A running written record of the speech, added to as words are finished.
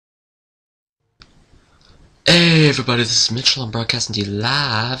Hey everybody, this is Mitchell. I'm broadcasting to you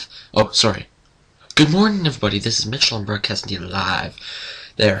live. Oh, sorry. Good morning, everybody. This is Mitchell. I'm broadcasting to you live.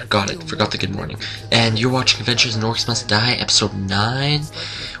 There, got it. Forgot the good morning. And you're watching Adventures in Orcs Must Die, episode 9,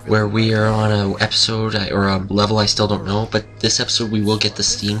 where we are on a episode, or a level I still don't know, but this episode we will get the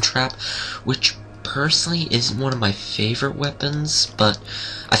steam trap, which personally isn't one of my favorite weapons, but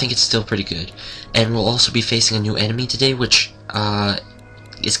I think it's still pretty good. And we'll also be facing a new enemy today, which,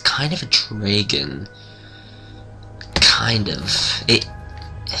 is kind of a dragon. Kind of. It's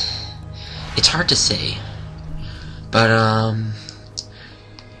hard to say. But,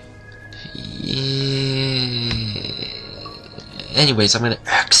 yeah. Anyways, I'm gonna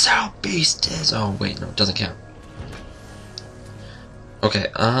X out beasties. Oh, wait, no, it doesn't count. Okay,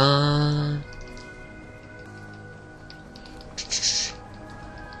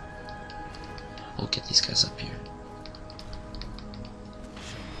 we'll get these guys up here.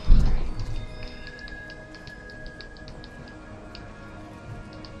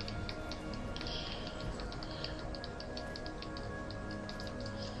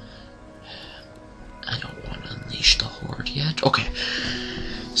 The horde yet. Okay,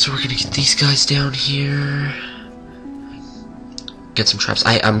 so we're gonna get these guys down here, get some traps.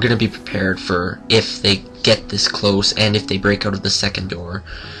 I'm gonna be prepared for if they get this close and if they break out of the second door.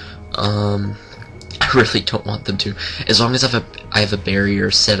 I really don't want them to, as long as I have a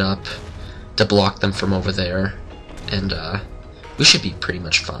barrier set up to block them from over there, and we should be pretty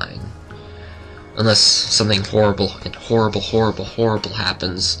much fine, unless something horrible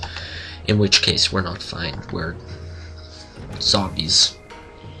happens, in which case we're not fine. We're zombies.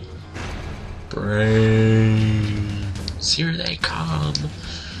 Brains, here they come.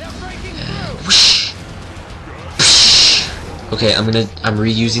 And whoosh, whoosh. Okay, I'm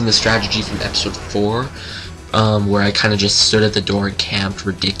reusing the strategy from episode 4, where I kind of just stood at the door and camped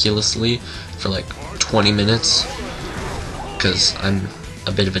ridiculously for like 20 minutes, because I'm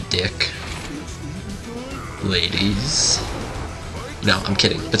a bit of a dick. Ladies. No, I'm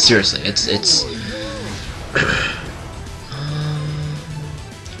kidding. But seriously, it's let's see.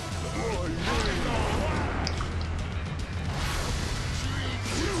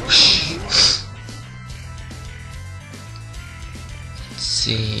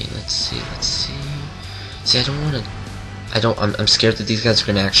 See, I'm scared that these guys are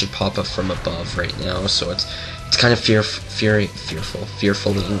gonna actually pop up from above right now, so it's kind of fearfuling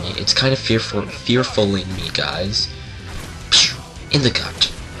me. It's kind of fearfuling me, guys. In the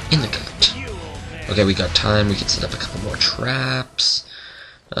gut. Okay, we got time. We can set up a couple more traps.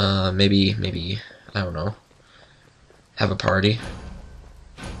 Maybe, I don't know. Have a party.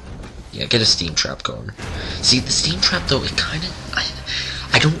 Yeah, get a steam trap going. See, the steam trap, though, it kind of...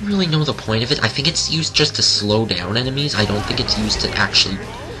 I don't really know the point of it. I think it's used just to slow down enemies. I don't think it's used to actually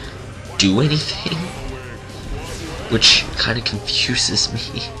do anything. Which kind of confuses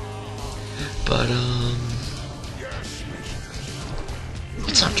me. But,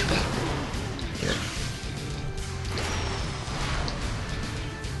 it's not too bad. Here.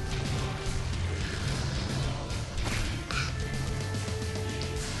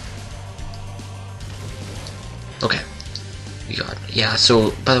 Okay. We got, yeah,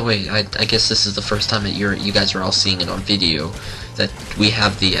 so, by the way, I guess this is the first time that you guys are all seeing it on video, that we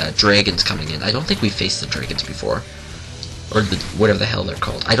have the, dragons coming in. I don't think we faced the dragons before. Or whatever the hell they're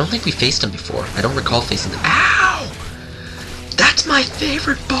called. I don't think we faced them before. I don't recall facing them. Ow! That's my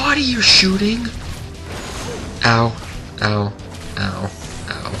favorite body you're shooting! Ow. Ow. Ow.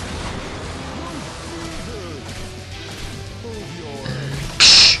 Ow.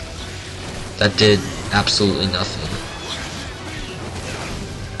 Psh! That did absolutely nothing.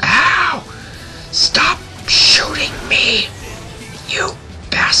 Ow! Stop shooting me! You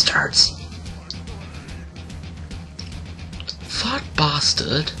bastards! Fought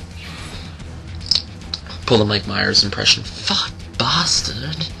bastard. Pull the Mike Myers impression. Fuck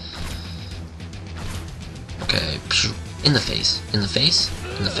bastard. Okay. In the face. In the face?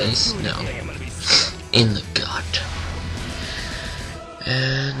 In the face? No. In the gut.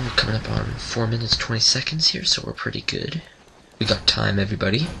 And we're coming up on 4 minutes 20 seconds here, so we're pretty good. We got time,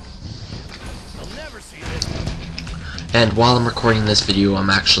 everybody. And while I'm recording this video,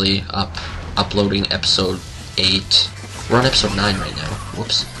 I'm actually uploading episode 8. We're on episode 9 right now.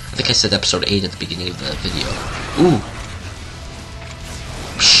 Whoops. I think I said episode 8 at the beginning of the video. Ooh!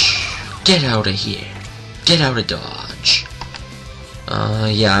 Psh, get out of here. Get out of Dodge.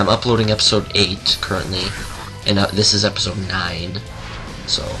 Yeah, I'm uploading episode 8 currently. And this is episode 9.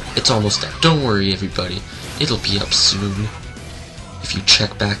 So, it's almost done. Don't worry, everybody. It'll be up soon. If you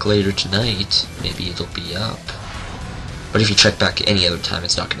check back later tonight, maybe it'll be up. But if you check back any other time,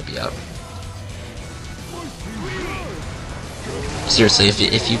 it's not going to be up. Seriously,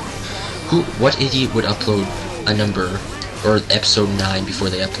 if you, what idiot would upload a number or episode 9 before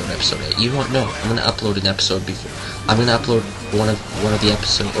they upload episode 8? You won't know. I'm gonna upload an episode before. I'm gonna upload one of the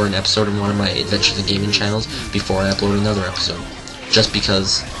episode or an episode in one of my Adventures in Gaming channels before I upload another episode, just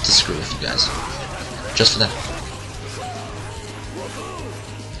because to screw with you guys. Just for that.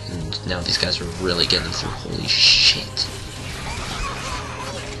 And now these guys are really getting through. Holy shit.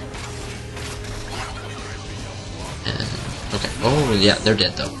 And, okay. Oh yeah, they're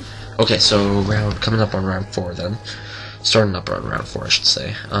dead though. Okay, so coming up on round 4 then. Starting up on round 4, I should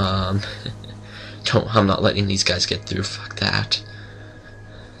say. I'm not letting these guys get through. Fuck that.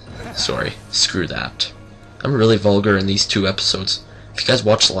 Sorry. Screw that. I'm really vulgar in these 2 episodes. If you guys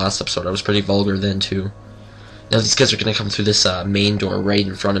watched the last episode, I was pretty vulgar then too. Now these guys are gonna come through this main door right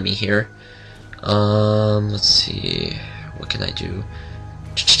in front of me here. Let's see. What can I do?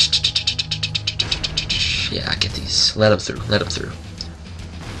 Yeah, get these. Let them through. Let them through.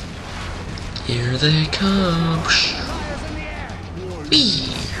 Here they come.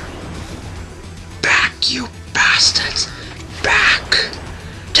 Whee! Back, you bastards! Back!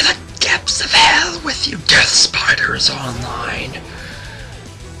 To the depths of hell with you! Death Spider is online!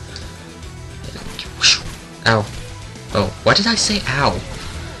 Ow. Oh, why did I say ow?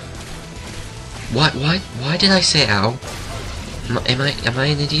 Why did I say ow? Am I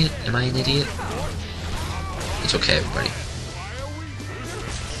an idiot? Am I an idiot? It's okay, everybody.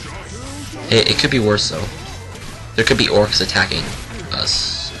 It could be worse, though. There could be orcs attacking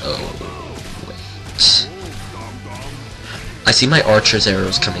us. Oh, wait. I see my archer's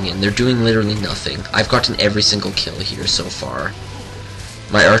arrows coming in. They're doing literally nothing. I've gotten every single kill here so far.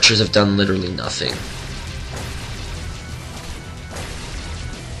 My archers have done literally nothing.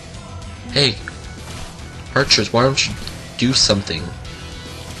 Hey, archers, why don't you do something,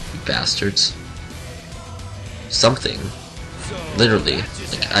 you bastards? Something. Literally.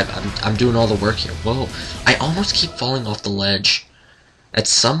 Like, I'm doing all the work here. Whoa. I almost keep falling off the ledge. At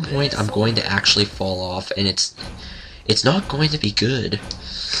some point, I'm going to actually fall off, and it's not going to be good.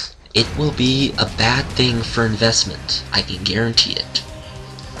 It will be a bad thing for investment. I can guarantee it.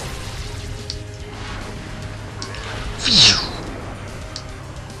 Phew.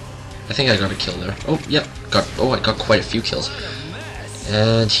 I think I got a kill there. Oh, yep. I got quite a few kills.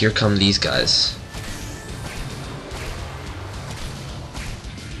 And here come these guys.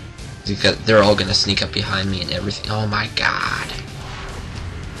 They're all gonna sneak up behind me and everything. Oh my god.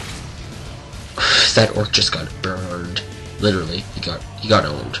 That orc just got burned. Literally, he got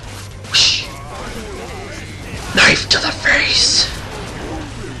owned. Whoosh. Knife to the face.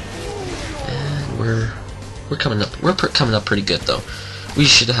 And we're coming up. We're coming up pretty good though. We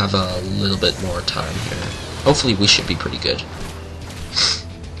should have a little bit more time here. Hopefully, we should be pretty good.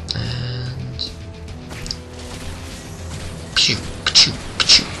 And pew, pew,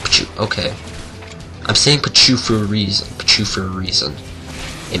 pew, pew. Okay, I'm saying pachu for a reason. Pachu for a reason.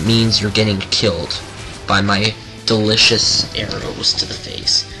 It means you're getting killed by my delicious arrows to the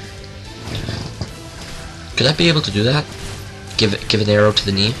face. Could I be able to do that? Give an arrow to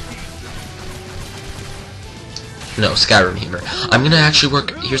the knee? No, Skyrim humor. I'm gonna actually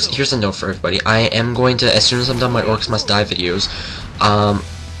work. Here's a note for everybody. I am going to, as soon as I'm done my Orcs Must Die videos,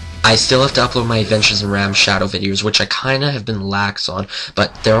 I still have to upload my Adventures in Ram Shadow videos, which I kinda have been lax on,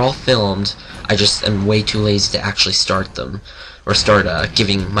 but they're all filmed. I just am way too lazy to actually start them, or start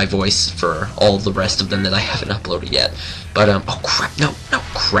giving my voice for all the rest of them that I haven't uploaded yet. But oh crap! No,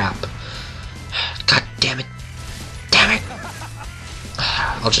 crap! God damn it! Damn it!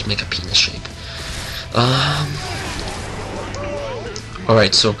 I'll just make a penis shape.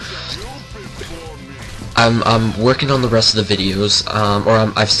 Alright, so I'm working on the rest of the videos,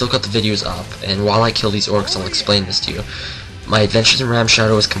 I've still got the videos up, and while I kill these orcs, I'll explain this to you. My Adventures in Ram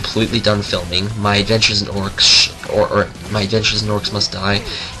Shadow is completely done filming. My Adventures in Orcs, my Adventures in Orcs Must Die,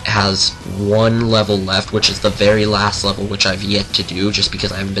 has one level left, which is the very last level, which I've yet to do, just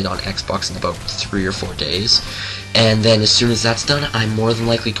because I haven't been on Xbox in about 3 or 4 days. And then as soon as that's done, I'm more than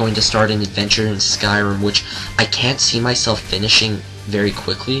likely going to start an adventure in Skyrim, which I can't see myself finishing very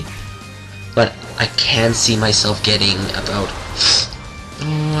quickly, but I can see myself getting about,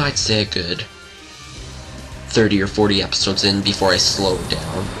 I'd say a good 30 or 40 episodes in before I slow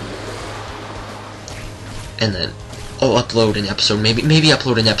down. And then I'll upload an episode, maybe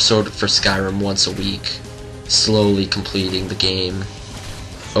upload an episode for Skyrim once a week, slowly completing the game,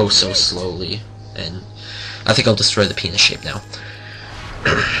 oh so slowly. And I think I'll destroy the penis shape now.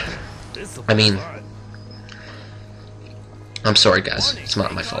 I mean, I'm sorry guys, it's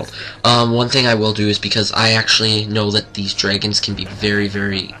not my fault. One thing I will do is, because I actually know that these dragons can be very,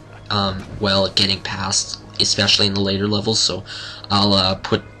 very well at getting past especially in the later levels, so I'll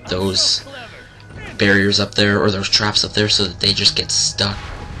put those barriers up there, or those traps up there, so that they just get stuck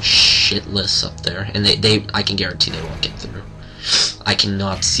shitless up there, and I can guarantee they won't get through. I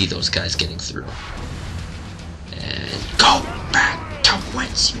cannot see those guys getting through. And go back to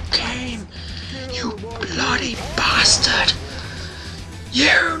whence you came, you bloody bastard!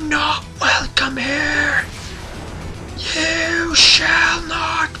 You're not welcome here! You shall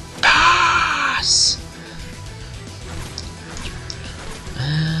not pass!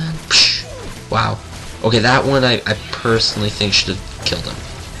 And wow. Okay, that one I personally think should have killed him.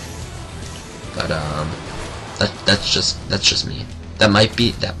 But that's just me. That might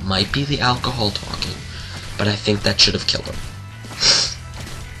be the alcohol talking, but I think that should have killed him.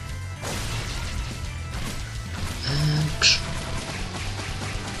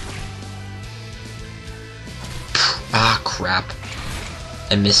 Ah, crap.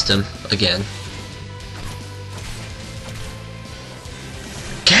 I missed him again.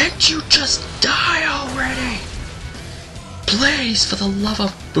 Can't you just die already? Please, for the love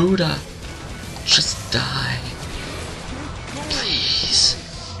of Buddha, just die. Please.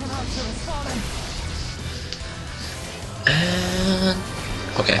 And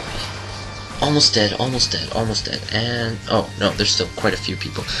okay. Almost dead, almost dead, almost dead. And oh no, there's still quite a few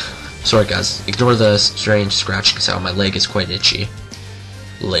people. Sorry guys, ignore the strange scratching sound, my leg is quite itchy.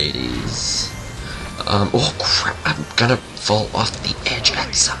 Ladies. Oh crap, I'm gonna fall off the edge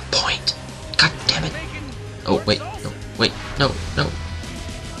at some point. God damn it. Oh wait, no, wait, no, no.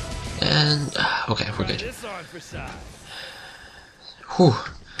 And, okay, we're good. Whew.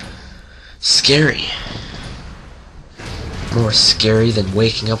 Scary. More scary than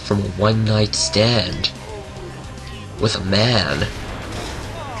waking up from a one-night stand with a man.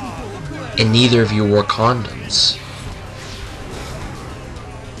 And neither of you wore condoms.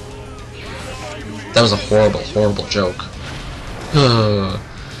 That was a horrible, horrible joke.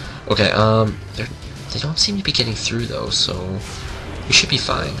 Okay, they don't seem to be getting through though, so we should be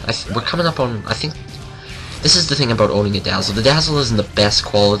fine. We're coming up on, I think, this is the thing about owning a Dazzle. The Dazzle isn't the best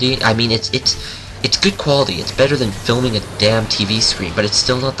quality. I mean, it's good quality. It's better than filming a damn TV screen, but it's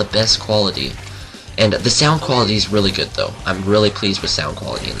still not the best quality. And the sound quality is really good though. I'm really pleased with sound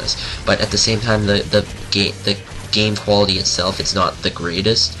quality in this. But at the same time, the game quality itself, it's not the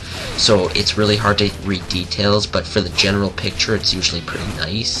greatest. So it's really hard to read details, but for the general picture, it's usually pretty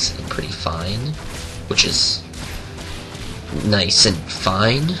nice and pretty fine. Which is nice and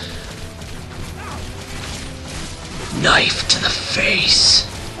fine. Knife to the face.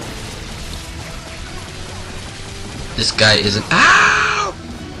 This guy isn't. Ow!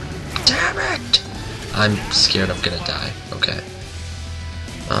 Damn it! I'm scared I'm gonna die. Okay.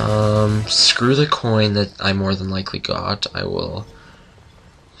 Screw the coin that I more than likely got. I will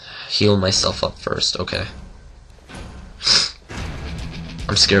heal myself up first. Okay.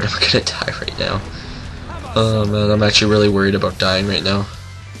 I'm scared I'm gonna die right now. Oh man, I'm actually really worried about dying right now.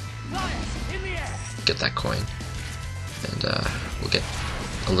 Get that coin. And we'll get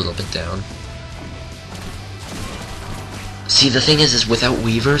a little bit down. See, the thing is without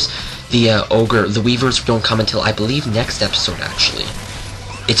weavers, the weavers don't come until, I believe, next episode, actually.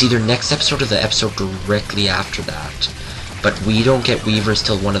 It's either next episode or the episode directly after that. But we don't get weavers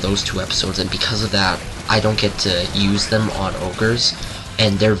till one of those two episodes, and because of that, I don't get to use them on ogres.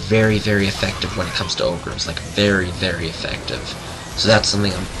 And they're very, very effective when it comes to ogres. Like, very, very effective. So that's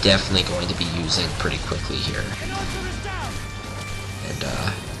something I'm definitely going to be using pretty quickly here. And,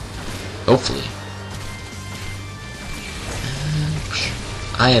 hopefully.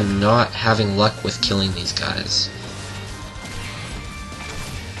 I am not having luck with killing these guys.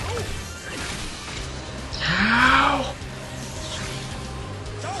 Ow!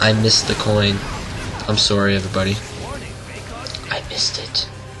 I missed the coin. I'm sorry, everybody. I missed it.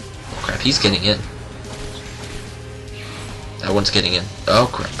 Oh crap, he's getting in. That one's getting in. Oh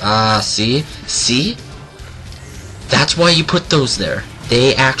crap. See? See? That's why you put those there.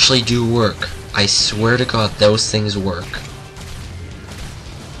 They actually do work. I swear to God, those things work.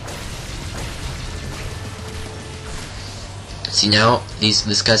 See now,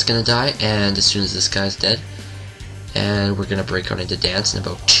 this guy's gonna die, and as soon as this guy's dead, and we're gonna break out into dance in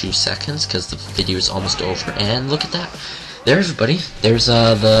about 2 seconds, because the video is almost over, and look at that. There, everybody. There's,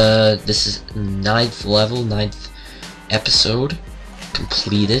 this is 9th level, 9th episode,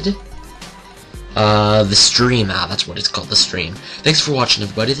 completed. The stream, that's what it's called, the stream. Thanks for watching,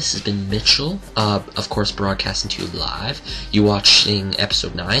 everybody. This has been Mitchell, of course, broadcasting to you live. You watching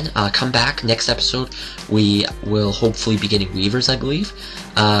episode 9. Come back, next episode, we will hopefully be getting weavers, I believe.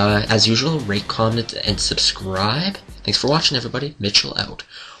 As usual, rate, comment, and subscribe. Thanks for watching, everybody. Mitchell out.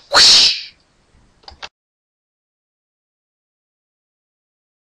 Whoosh!